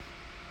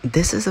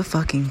This is a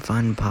fucking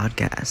fun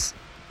podcast.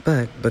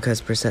 But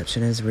because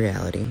perception is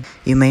reality,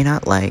 you may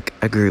not like,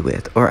 agree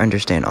with, or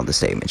understand all the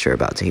statements you're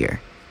about to hear.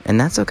 And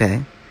that's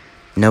okay.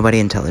 Nobody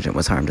intelligent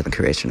was harmed in the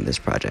creation of this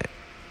project.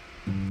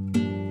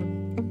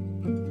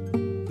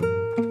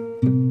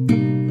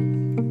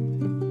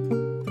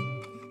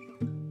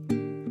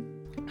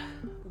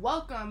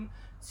 Welcome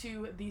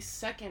to the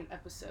second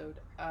episode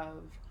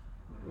of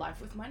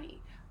Life with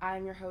Money.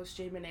 I'm your host,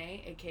 Jay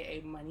Monet, aka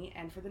Money,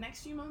 and for the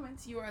next few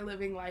moments, you are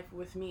living life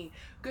with me.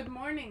 Good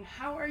morning.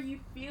 How are you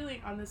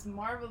feeling on this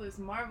marvelous,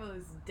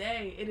 marvelous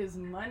day? It is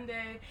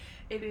Monday.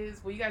 You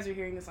guys are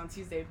hearing this on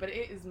Tuesday, but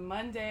it is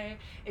Monday.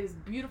 It is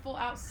beautiful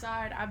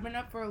outside. I've been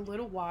up for a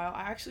little while.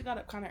 I actually got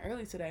up kind of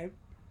early today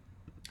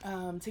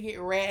to get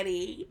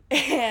ready,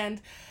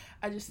 and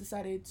I just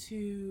decided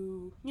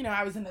to,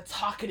 I was in the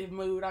talkative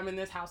mood. I'm in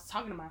this house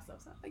talking to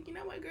myself. So I'm like, you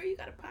know what, girl, you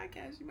got a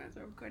podcast. You might as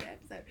well record an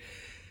episode.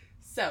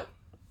 So,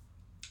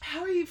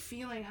 how are you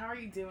feeling? How are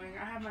you doing?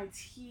 I have my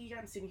tea.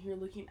 I'm sitting here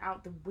looking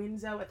out the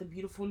window at the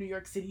beautiful New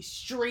York City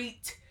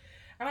street.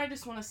 And I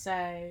just want to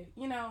say,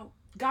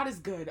 God is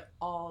good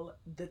all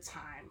the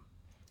time.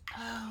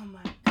 Oh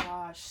my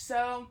gosh.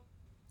 So,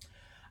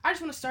 I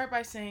just want to start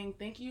by saying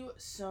thank you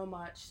so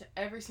much to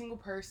every single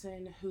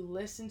person who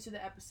listened to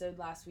the episode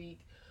last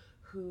week,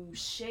 who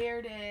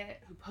shared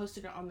it, who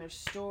posted it on their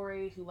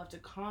story, who left a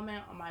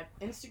comment on my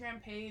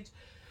Instagram page.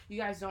 You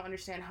guys don't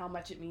understand how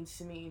much it means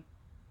to me.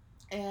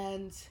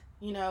 And,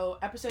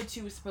 episode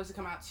 2 was supposed to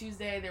come out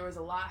Tuesday. There was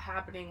a lot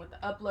happening with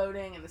the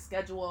uploading and the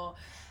schedule.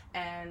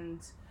 And,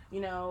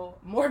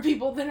 more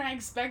people than I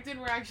expected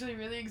were actually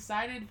really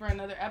excited for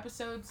another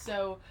episode.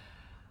 So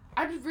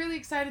I'm really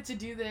excited to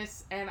do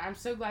this. And I'm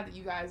so glad that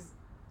you guys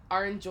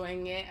are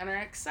enjoying it and are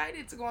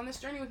excited to go on this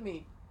journey with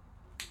me.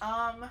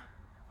 I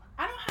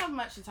don't have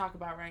much to talk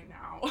about right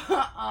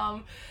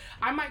now.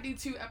 I might do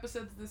 2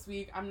 episodes this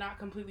week. I'm not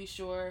completely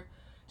sure.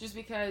 Just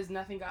because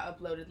nothing got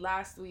uploaded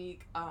last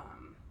week. I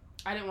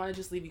didn't want to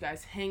just leave you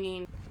guys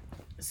hanging.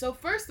 So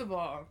first of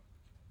all,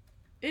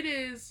 where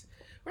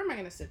am I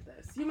going to sit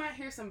this? You might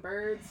hear some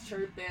birds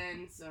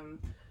chirping, some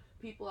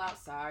people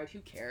outside. Who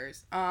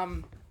cares?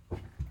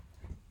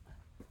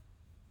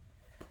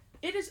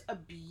 It is a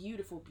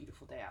beautiful,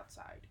 beautiful day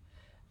outside.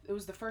 It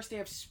was the first day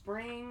of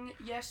spring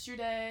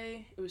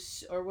yesterday.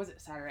 Was it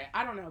Saturday?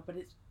 I don't know, but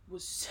it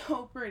was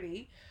so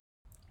pretty.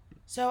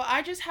 So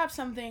I just have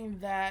something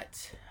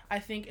that I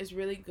think is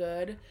really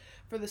good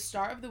for the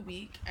start of the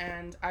week,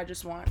 and I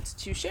just want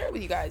to share it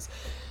with you guys.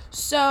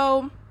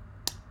 So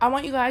I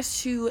want you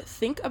guys to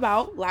think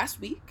about last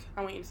week.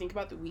 I want you to think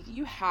about the week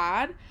you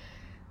had.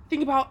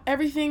 Think about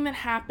everything that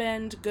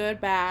happened,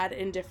 good, bad,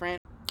 indifferent,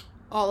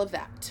 all of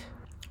that.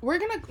 We're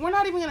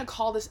not even gonna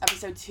call this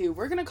episode 2.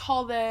 We're gonna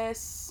call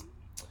this,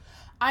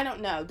 I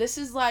don't know. This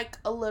is like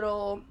a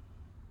little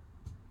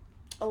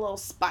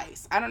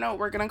spice. I don't know what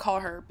we're gonna call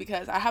her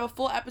because I have a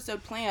full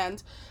episode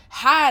planned.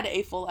 Had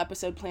a full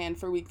episode planned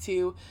for week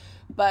 2,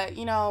 but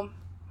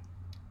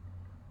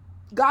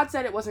God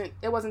said it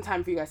wasn't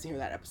time for you guys to hear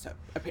that episode,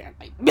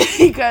 apparently.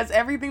 Because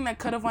everything that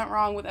could have went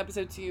wrong with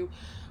episode 2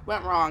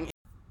 went wrong.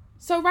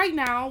 So right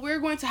now, we're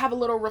going to have a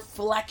little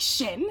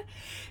reflection.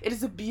 It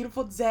is a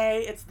beautiful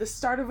day. It's the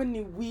start of a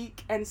new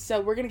week, and so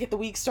we're gonna get the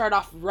week started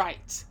off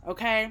right.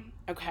 Okay.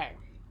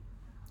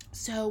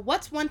 So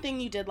what's one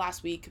thing you did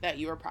last week that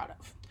you were proud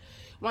of?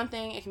 One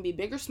thing, it can be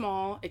big or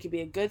small. It could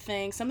be a good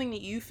thing, something that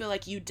you feel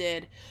like you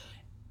did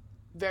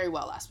very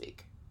well last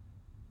week.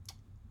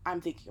 I'm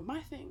thinking of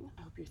my thing.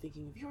 I hope you're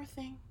thinking of your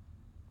thing.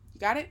 You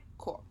got it?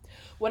 Cool.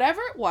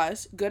 Whatever it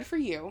was, good for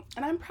you,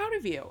 and I'm proud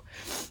of you.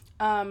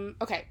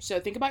 Okay, so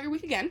think about your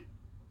week again.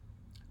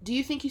 Do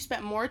you think you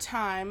spent more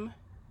time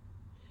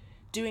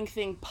doing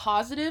things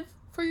positive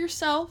for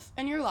yourself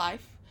and your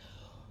life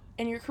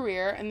and your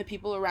career and the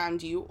people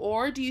around you,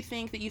 or do you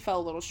think that you fell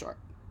a little short?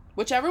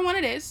 Whichever one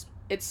it is,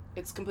 it's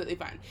completely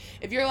fine.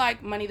 If you're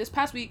like, Money, this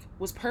past week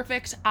was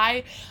perfect.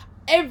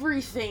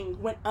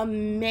 Everything went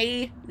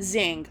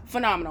amazing,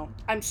 phenomenal.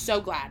 I'm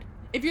so glad.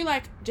 If you're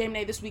like,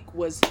 Jamie, this week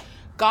was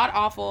god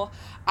awful.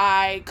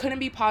 I couldn't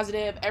be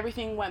positive.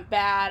 Everything went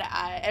bad.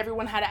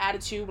 Everyone had an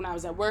attitude when I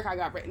was at work. I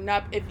got written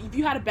up. If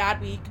you had a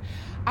bad week,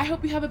 I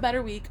hope you have a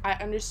better week. I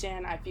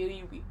understand. I feel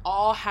you. We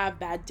all have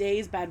bad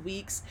days, bad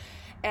weeks,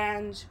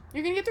 and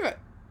you're going to get through it.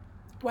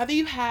 Whether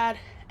you had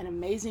an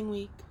amazing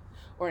week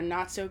or a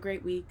not so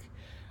great week,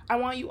 I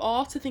want you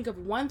all to think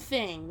of one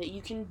thing that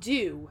you can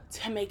do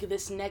to make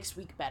this next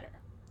week better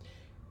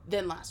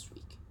than last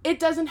week. It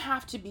doesn't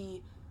have to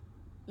be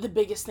the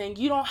biggest thing.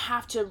 You don't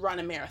have to run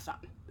a marathon.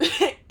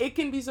 It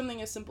can be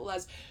something as simple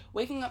as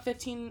waking up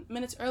 15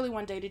 minutes early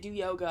one day to do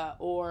yoga,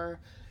 or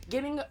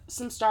getting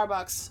some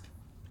Starbucks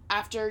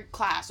after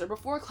class or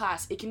before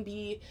class. It can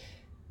be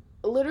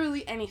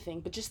literally anything,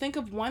 but just think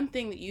of one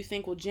thing that you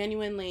think will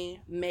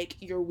genuinely make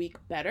your week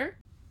better.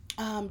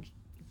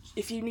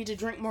 If you need to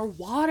drink more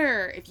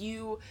water, if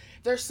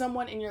there's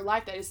someone in your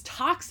life that is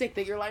toxic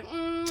that you're like,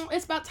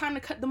 it's about time to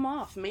cut them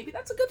off. Maybe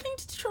that's a good thing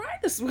to try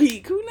this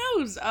week. Who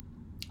knows?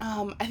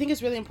 I think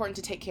it's really important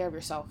to take care of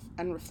yourself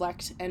and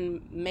reflect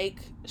and make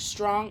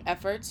strong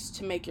efforts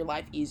to make your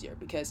life easier,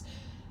 because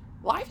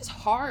life is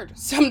hard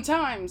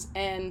sometimes,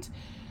 and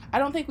I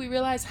don't think we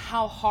realize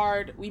how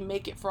hard we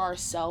make it for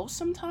ourselves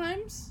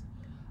sometimes.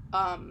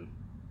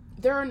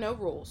 There are no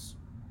rules.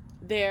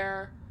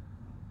 There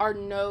are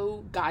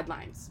no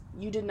guidelines.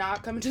 You did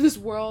not come into this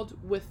world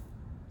with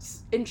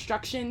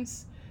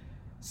instructions.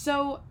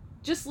 So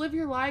just live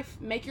your life,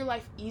 make your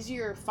life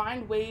easier,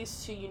 find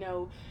ways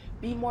to,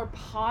 be more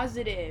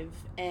positive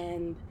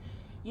and,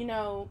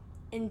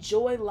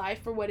 enjoy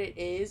life for what it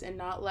is and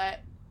not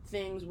let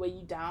things weigh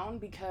you down,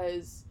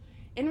 because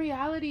in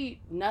reality,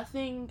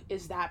 nothing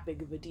is that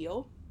big of a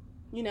deal.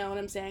 You know what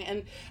I'm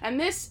saying? And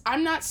this,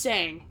 I'm not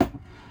saying,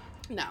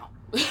 no.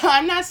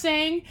 I'm not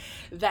saying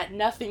that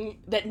nothing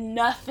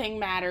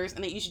matters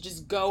and that you should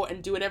just go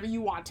and do whatever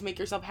you want to make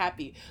yourself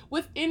happy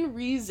within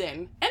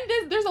reason. And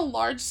there's a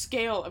large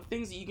scale of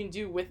things that you can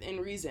do within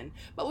reason.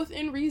 But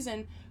within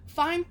reason,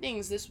 find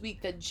things this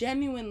week that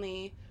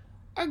genuinely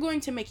are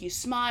going to make you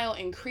smile,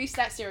 increase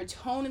that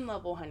serotonin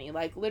level, honey.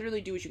 Like,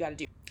 literally do what you got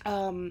to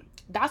do.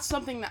 That's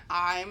something that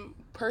I'm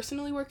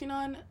personally working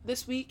on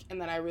this week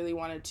and that I really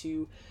wanted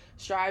to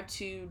strive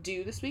to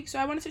do this week. So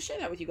I wanted to share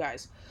that with you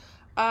guys.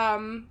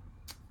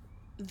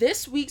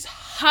 This week's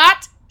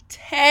hot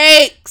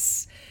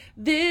takes.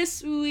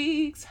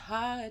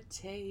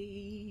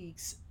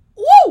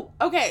 Woo!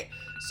 Okay,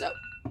 so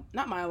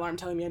not my alarm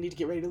telling me I need to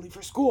get ready to leave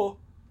for school.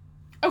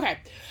 Okay,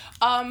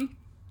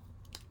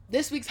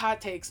 this week's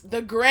hot takes.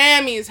 The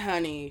Grammys,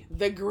 honey.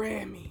 The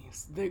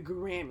Grammys.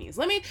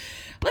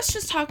 Let's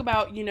just talk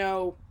about,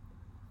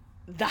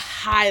 the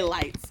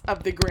highlights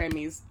of the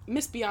Grammys.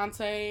 Miss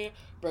Beyonce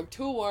broke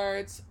 2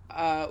 awards.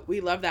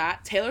 We love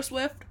that. Taylor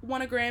Swift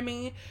won a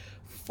Grammy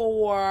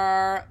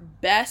for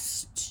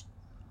Best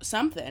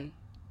Something.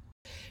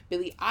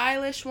 Billie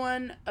Eilish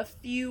won a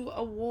few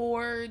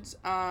awards.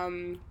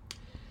 I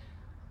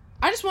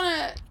just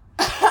want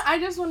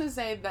to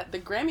say that the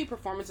Grammy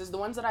performances, the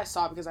ones that I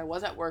saw, because I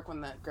was at work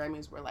when the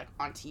Grammys were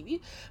on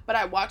TV, but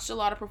I watched a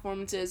lot of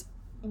performances.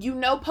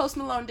 Post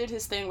Malone did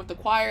his thing with the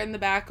choir in the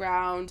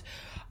background.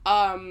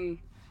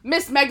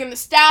 Miss Megan Thee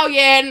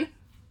Stallion,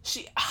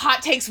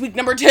 hot takes week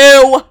number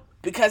 2,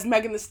 because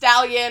Megan Thee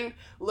Stallion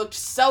looked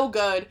so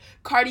good.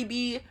 Cardi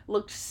B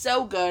looked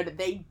so good.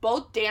 They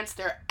both danced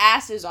their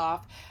asses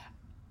off.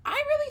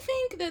 I really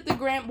think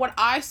that what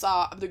I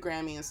saw of the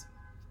Grammys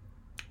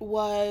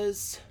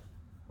was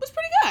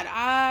pretty good.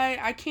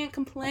 I can't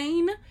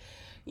complain.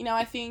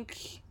 I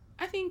think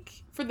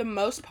for the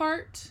most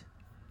part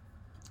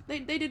they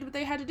did what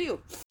they had to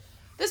do.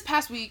 This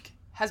past week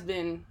has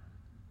been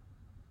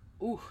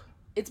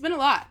it's been a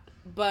lot,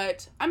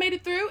 but I made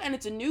it through, and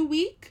it's a new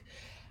week.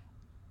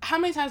 How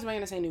many times am I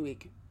going to say new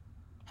week?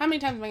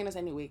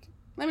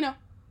 Let me know.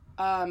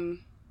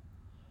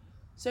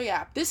 So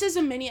yeah, this is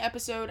a mini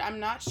episode. I'm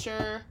not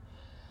sure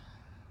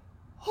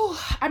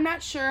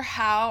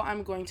how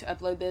I'm going to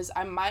upload this.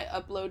 I might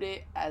upload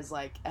it as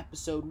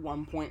episode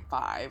 1.5,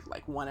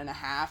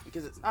 1.5,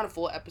 because it's not a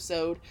full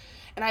episode.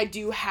 And I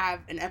do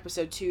have an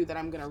episode 2 that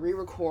I'm going to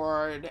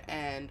re-record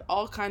and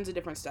all kinds of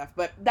different stuff.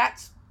 But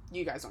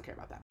you guys don't care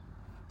about that.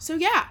 So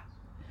yeah,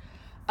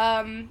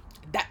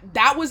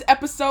 that was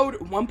episode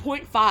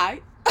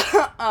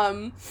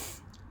 1.5.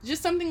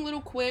 Just something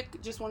little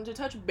quick. Just wanted to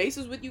touch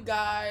bases with you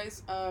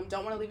guys.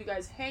 Don't want to leave you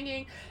guys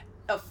hanging.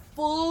 A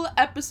full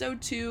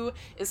episode 2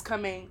 is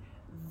coming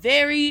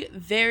very,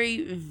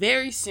 very,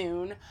 very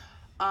soon.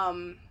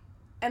 And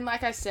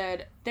like I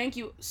said, thank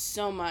you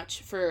so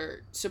much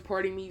for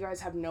supporting me. You guys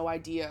have no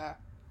idea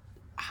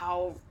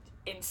how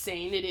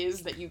insane it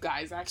is that you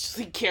guys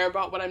actually care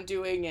about what I'm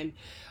doing and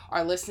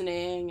are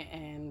listening,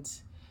 and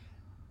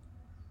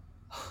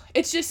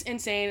it's just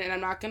insane. And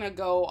I'm not gonna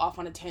go off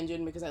on a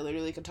tangent because I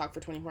literally could talk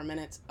for 24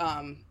 minutes.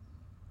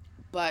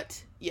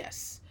 But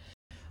yes.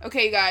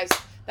 Okay, you guys,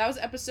 that was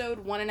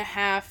episode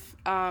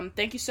 1.5.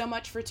 Thank you so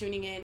much for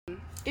tuning in.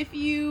 If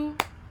you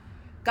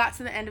got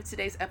to the end of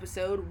today's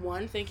episode,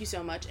 1, thank you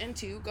so much, and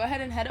 2, go ahead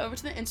and head over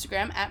to the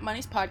Instagram at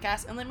Money's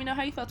Podcast and let me know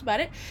how you felt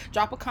about it.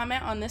 Drop a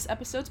comment on this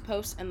episode's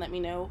post and let me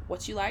know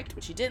what you liked,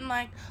 what you didn't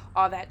like,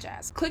 all that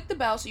jazz. Click the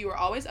bell so you are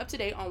always up to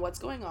date on what's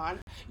going on.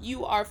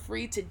 You are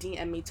free to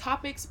DM me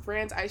topics,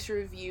 brands I should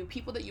review,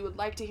 people that you would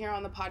like to hear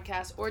on the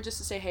podcast, or just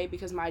to say hey,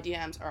 because my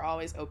DMs are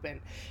always open.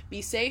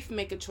 Be safe,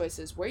 make good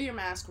choices, wear your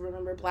mask,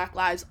 remember Black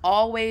lives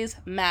always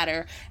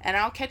matter, and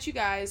I'll catch you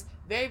guys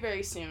very,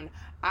 very soon.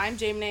 I'm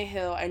Jamie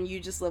Hill, and you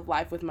just live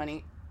life with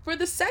money for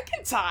the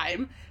second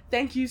time.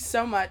 Thank you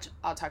so much.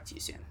 I'll talk to you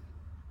soon.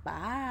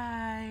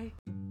 Bye.